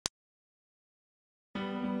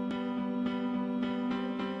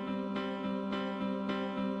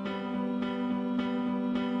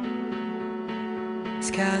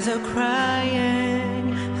skies are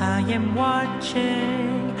crying, I am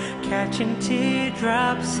watching, catching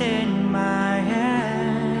teardrops in my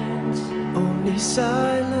hands. Only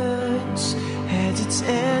silence has its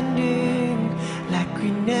ending, like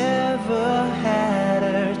we never had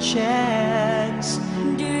a chance.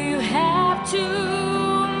 Do you have to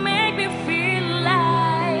make me feel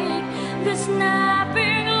like there's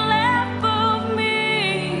nothing left of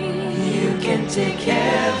me? You can take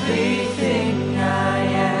everything I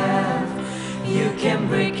have, you can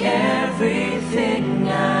break everything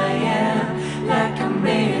I am, like I'm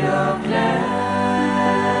made of glass,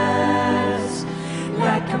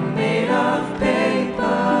 like I'm made of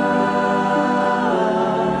paper.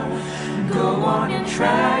 Go on and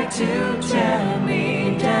try to tear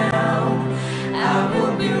me down, I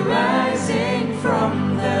will be rising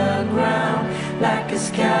from the ground, like a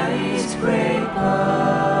skyscraper,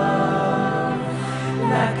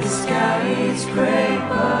 like a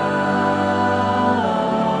skyscraper.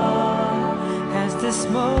 As the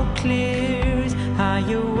smoke clears, I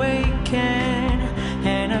awaken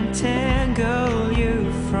and untangle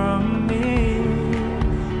you from me.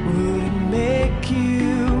 Would it make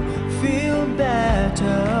you feel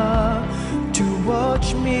better to watch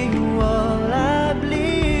me while I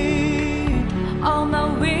bleed? All my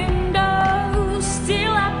windows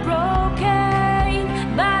still are broken,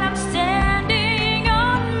 but I'm standing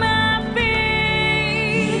on my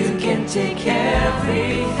feet. You can take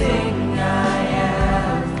everything I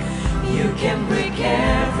have, you can break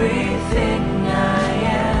everything I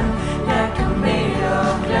am, like I'm made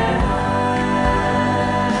of glass,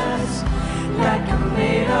 like I'm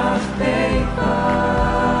made of paper.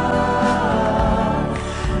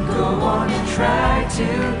 Go on and try to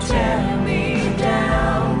tear me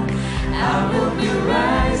down, I will be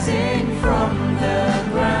rising from the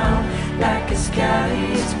ground, like a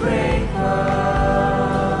skyscraper,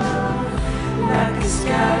 like a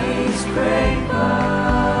skyscraper.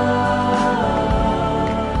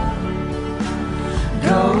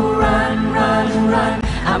 Go run, run, run,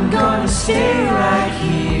 I'm gonna stay right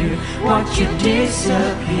here, watch you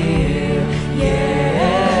disappear,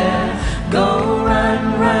 yeah. Go run,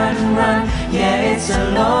 run, run, yeah, it's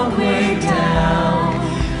a long way down,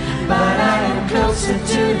 but I am closer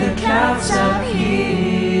to the clouds up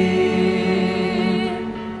here.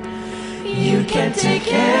 You can take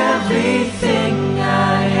everything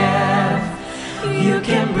I have, you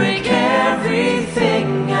can break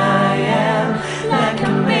everything I am, like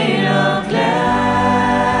I'm made of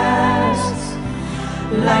glass,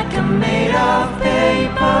 like I'm made of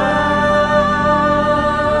paper.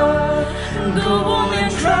 Go on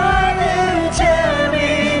and try to tear me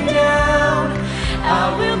down, I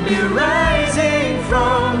will be rising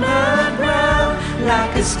from the ground,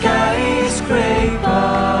 like a skyscraper,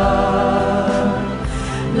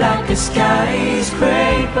 like a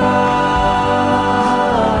skyscraper,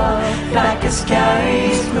 like a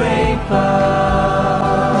skyscraper,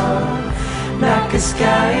 like a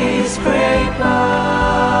skyscraper.